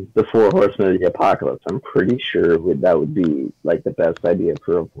 The 4 Horsemen of the Apocalypse, I'm pretty sure that would be the best idea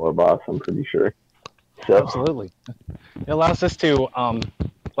for a floor boss, I'm pretty sure. So, absolutely. It allows us to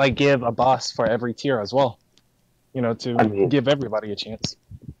give a boss for every tier as well. To give everybody a chance.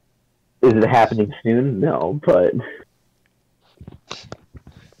 Is it happening soon? No, but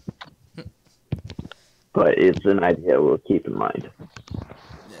it's an idea we'll keep in mind.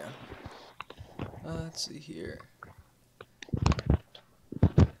 Yeah. Let's see here.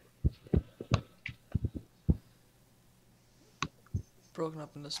 Broken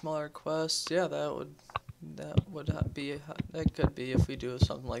up into smaller quests. Yeah, that could be if we do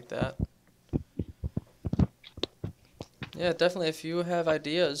something like that. Yeah, definitely. If you have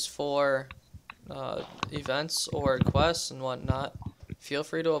ideas for events or quests and whatnot, feel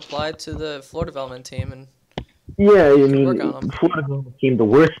free to apply to the floor development team and work on them. Floor development team. The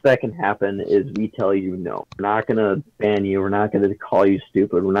worst that can happen is we tell you no. We're not gonna ban you. We're not gonna call you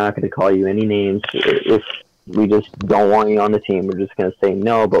stupid. We're not gonna call you any names. If we just don't want you on the team, we're just gonna say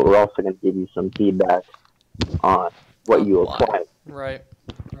no. But we're also gonna give you some feedback on what you applied. Right.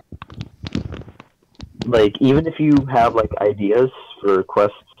 Even if you have ideas for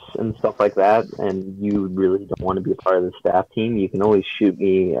quests and stuff like that, and you really don't want to be a part of the staff team, you can always shoot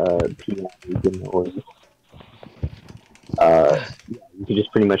me PM. You can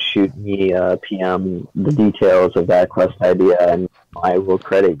just pretty much shoot me PM the details of that quest idea, and I will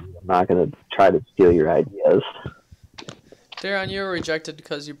credit you. I'm not going to try to steal your ideas. Darren, you were rejected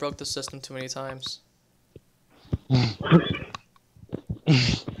because you broke the system too many times.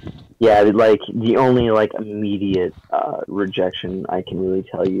 Yeah, the only immediate rejection I can really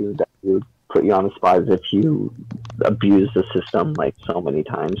tell you that would put you on the spot is if you abuse the system so many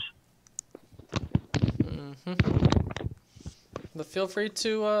times. But feel free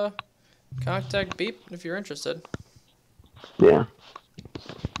to contact Beep if you're interested. Yeah.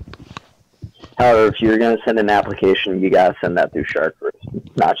 However, if you're gonna send an application, you gotta send that through Shark first,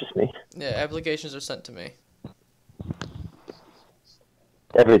 not just me. Yeah, applications are sent to me.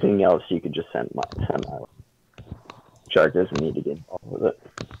 Everything else you could just send out. Shark doesn't need to get involved with it.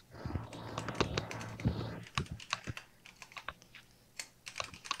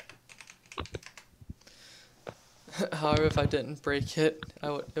 However, if I didn't break it,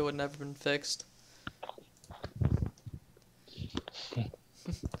 it would never been fixed.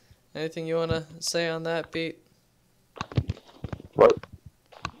 Anything you wanna say on that, Pete? What?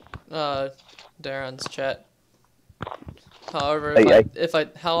 Darren's chat. However, I if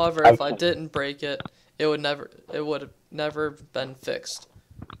I didn't break it, it would have never been fixed.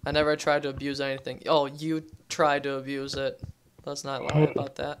 I never tried to abuse anything. Oh, you tried to abuse it. Let's not lie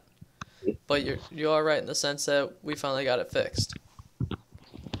about that. But you are right in the sense that we finally got it fixed.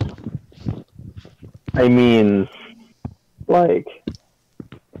 I mean, like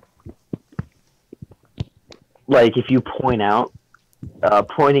if you pointing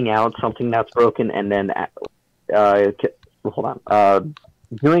out something that's broken and then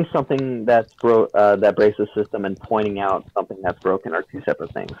doing something that breaks the system and pointing out something that's broken are two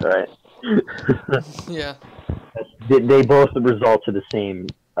separate things, all right? Yeah. They both result to the same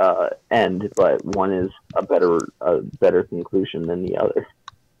end, but one is a better conclusion than the other.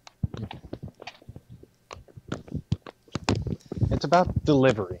 It's about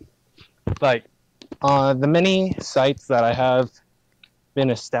delivery. Like, the many sites that I have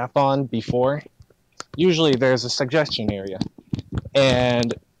been a staff on before, usually there's a suggestion area.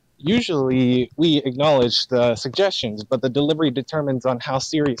 And usually we acknowledge the suggestions, but the delivery determines on how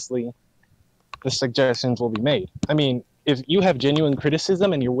seriously the suggestions will be made. I mean, if you have genuine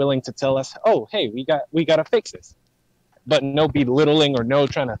criticism and you're willing to tell us, oh, hey, we got to fix this, but no belittling or no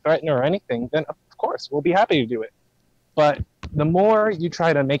trying to threaten or anything, then of course we'll be happy to do it. But the more you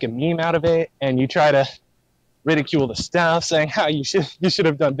try to make a meme out of it and you try to ridicule the staff, saying how you should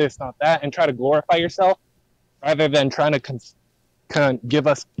have done this, not that, and try to glorify yourself rather than trying to kind of give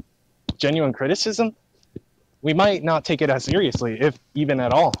us genuine criticism, we might not take it as seriously, if even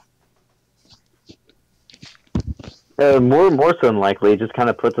at all. More so than likely, it just kind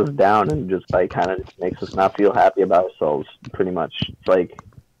of puts us down and just like kind of makes us not feel happy about ourselves. Pretty much, it's like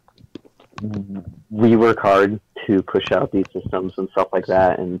we work hard to push out these systems and stuff like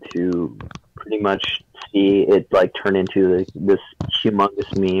that, and to pretty much see it like turn into this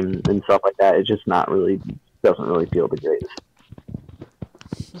humongous meme and stuff like that. It just doesn't really feel the greatest.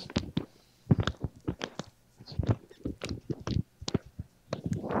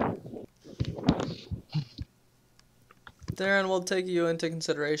 Darren, we'll take you into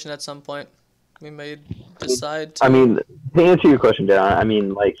consideration at some point. We may decide to... I mean, to answer your question, Darren, I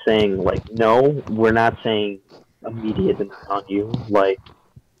mean, like, saying, like, no, we're not saying immediate on you, like,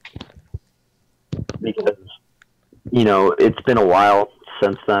 because, you know, it's been a while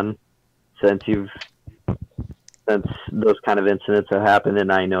since then, since those kind of incidents have happened,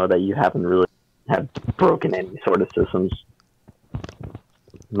 and I know that you haven't really have broken any sort of systems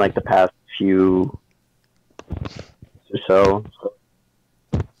in, like, the past few or so.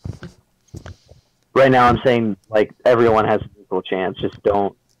 Right now I'm saying, like, everyone has an equal chance. Just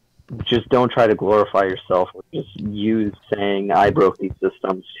don't try to glorify yourself. Just use saying I broke these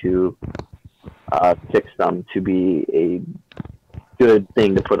systems to fix them to be a good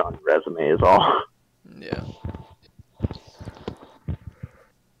thing to put on your resume is all. Yeah.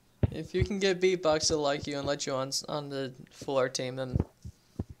 If you can get Beatbox to like you and let you on the floor team, then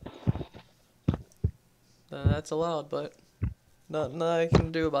that's allowed, but nothing I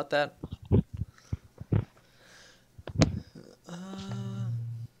can do about that.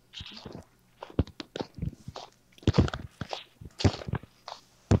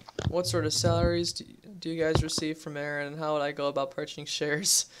 What sort of salaries do you guys receive from Aaron, and how would I go about purchasing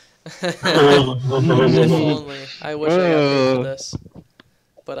shares? If only. I wish I got paid for this,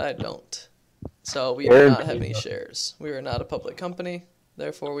 but I don't. So we do not have any shares. We are not a public company,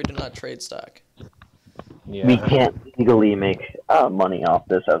 therefore we do not trade stock. Yeah. We can't legally make money off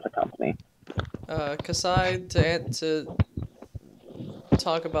this as a company. Kasai, to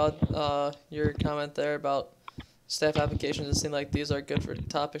talk about your comment there about staff applications, it seemed like these are good for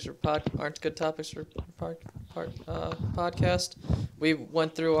topics or aren't good topics for podcast. We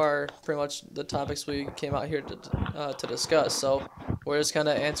went through pretty much the topics we came out here to discuss, so we're just kind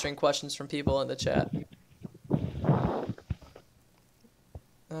of answering questions from people in the chat.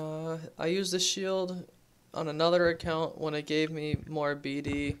 I used the shield on another account when it gave me more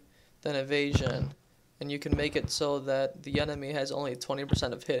BD than evasion, and you can make it so that the enemy has only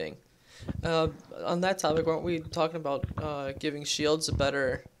 20% of hitting. On that topic, weren't we talking about giving shields a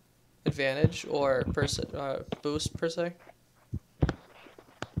better advantage or boost per se?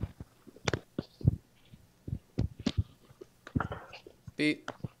 Beat.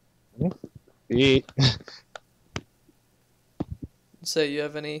 Say, you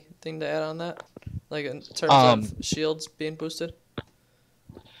have anything to add on that? Like in terms of shields being boosted?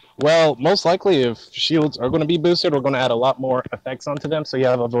 Well, most likely, if shields are going to be boosted, we're going to add a lot more effects onto them. So you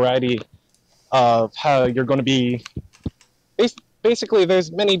have a variety of how you're going to be. Basically,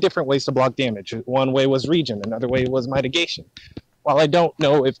 there's many different ways to block damage. One way was regen, another way was mitigation. While I don't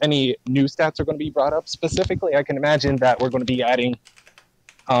know if any new stats are going to be brought up specifically, I can imagine that we're going to be adding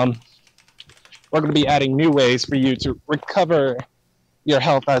new ways for you to recover your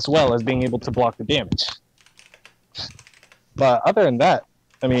health as well as being able to block the damage. But other than that,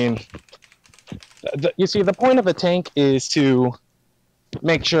 I mean, you see, the point of a tank is to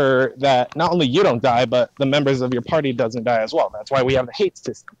make sure that not only you don't die, but the members of your party doesn't die as well. That's why we have the hate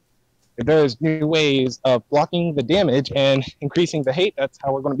system. If there's new ways of blocking the damage and increasing the hate, that's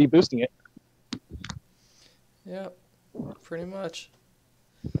how we're going to be boosting it. Yeah, pretty much.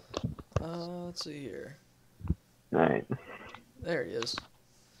 Let's see here. Alright. There he is.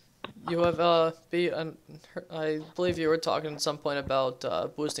 You have I believe you were talking at some point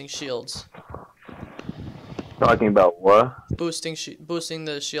about boosting shields. Talking about what? Boosting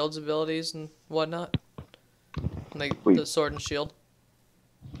the shield's abilities and whatnot. Like Wait. the sword and shield.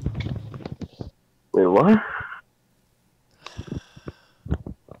 Wait, what?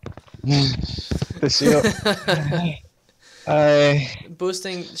 The shield.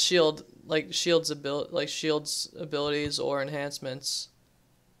 Boosting shields abilities or enhancements.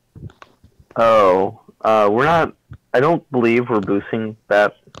 Oh, we're not. I don't believe we're boosting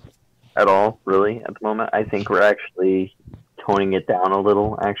that at all, really, at the moment. I think we're actually toning it down a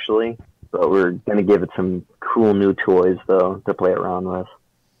little, actually. But we're gonna give it some cool new toys, though, to play around with.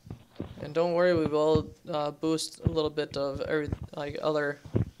 And don't worry, we will boost a little bit of other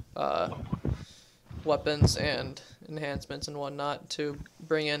weapons and enhancements and whatnot to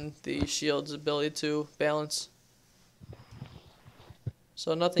bring in the shield's ability to balance.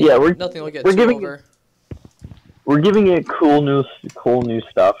 So nothing. Yeah, nothing will get we're too giving over. We're giving it cool new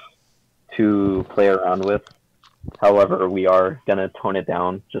stuff to play around with. However, we are gonna tone it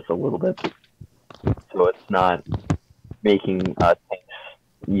down just a little bit, so it's not making tanks,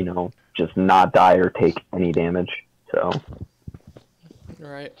 just not die or take any damage. So.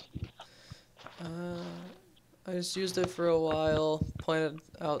 Right. I just used it for a while, pointed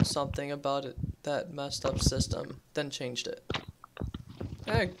out something about it that messed up system, then changed it.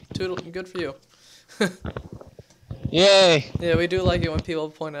 Hey, good for you. Yay! Yeah, we do like it when people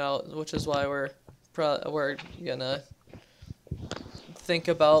point it out, which is why we're gonna think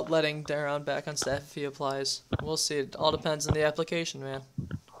about letting Daron back on staff if he applies. We'll see. It all depends on the application, man.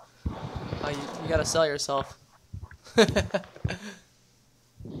 You gotta sell yourself.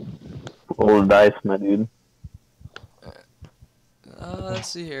 Roll the dice, my dude. Let's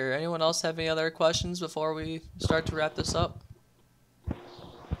see here. Anyone else have any other questions before we start to wrap this up?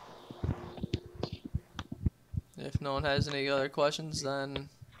 If no one has any other questions, then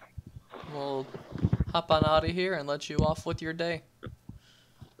we'll hop on out of here and let you off with your day.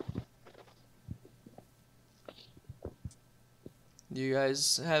 Do you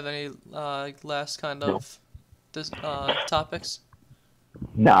guys have any last kind of topics?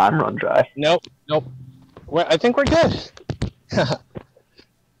 Nah, I'm run dry. Nope. I think we're good.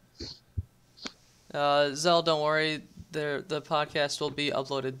 Zell, don't worry. The podcast will be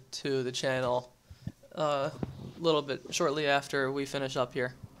uploaded to the channel a little bit shortly after we finish up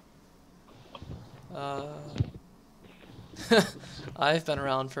here. I've been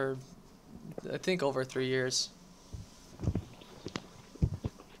around for, I think, over 3 years.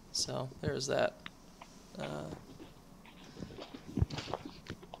 So, there's that.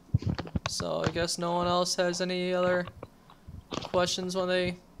 So, I guess no one else has any other questions when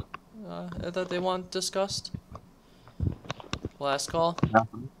that they want discussed? Last call?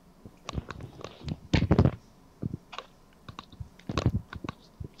 Nothing.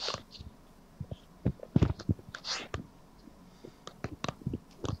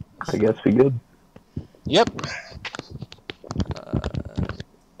 I guess we good. Yep.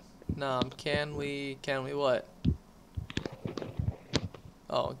 Can we what?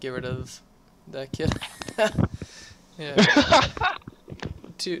 Oh, get rid of that kid. Yeah.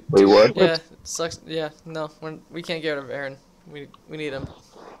 Wait, what? Yeah, it sucks. Yeah, no, we can't get rid of Aaron. We need him.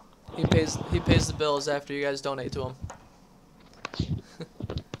 He pays the bills after you guys donate to him.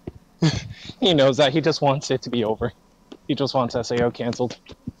 He knows that. He just wants it to be over. He just wants SAO canceled.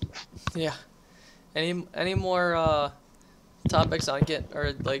 Yeah. Any more topics on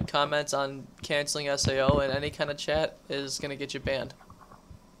comments on canceling SAO in any kind of chat is gonna get you banned.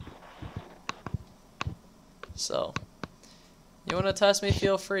 So, you wanna test me?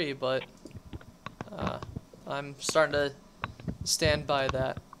 Feel free, but I'm starting to stand by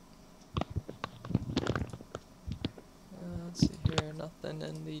that. Let's see here. Nothing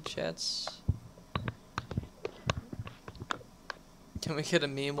in the chats. Can we get a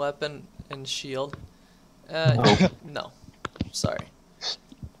meme weapon and shield? No. Sorry.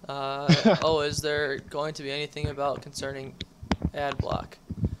 Is there going to be anything about concerning ad block?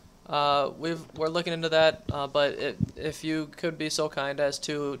 We're looking into that, but if you could be so kind as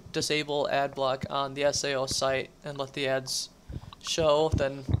to disable ad block on the SAO site and let the ads show,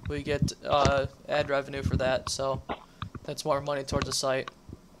 then we get ad revenue for that, so that's more money towards the site.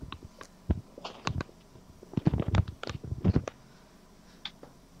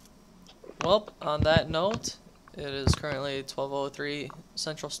 Well, on that note, it is currently 12:03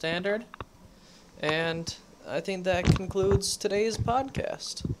 Central Standard, and I think that concludes today's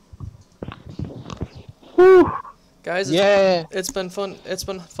podcast. Whew. Guys, Yeah. it's been fun. It's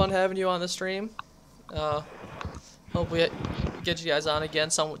been fun having you on the stream. Hope we get you guys on again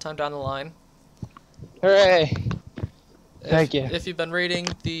sometime down the line. Hooray. Thank you. If you've been reading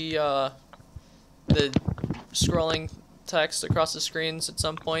the scrolling text across the screens at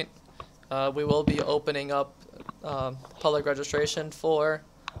some point, we will be opening up public registration for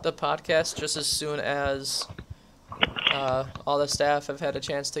the podcast just as soon as all the staff have had a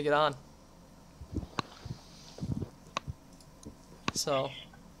chance to get on. So,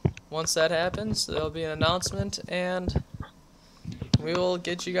 once that happens, there'll be an announcement, and we will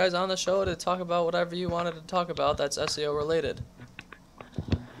get you guys on the show to talk about whatever you wanted to talk about that's SEO related.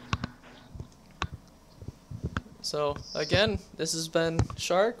 So, again, this has been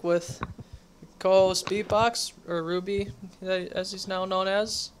Shark with co-host Beatbox, or Ruby, as he's now known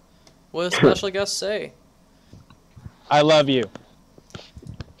as, with special guest Say. I love you.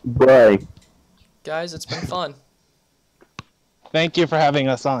 Bye. Guys, it's been fun. Thank you for having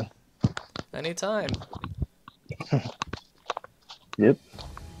us on. Anytime. Yep.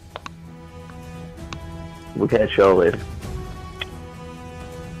 We'll catch y'all later.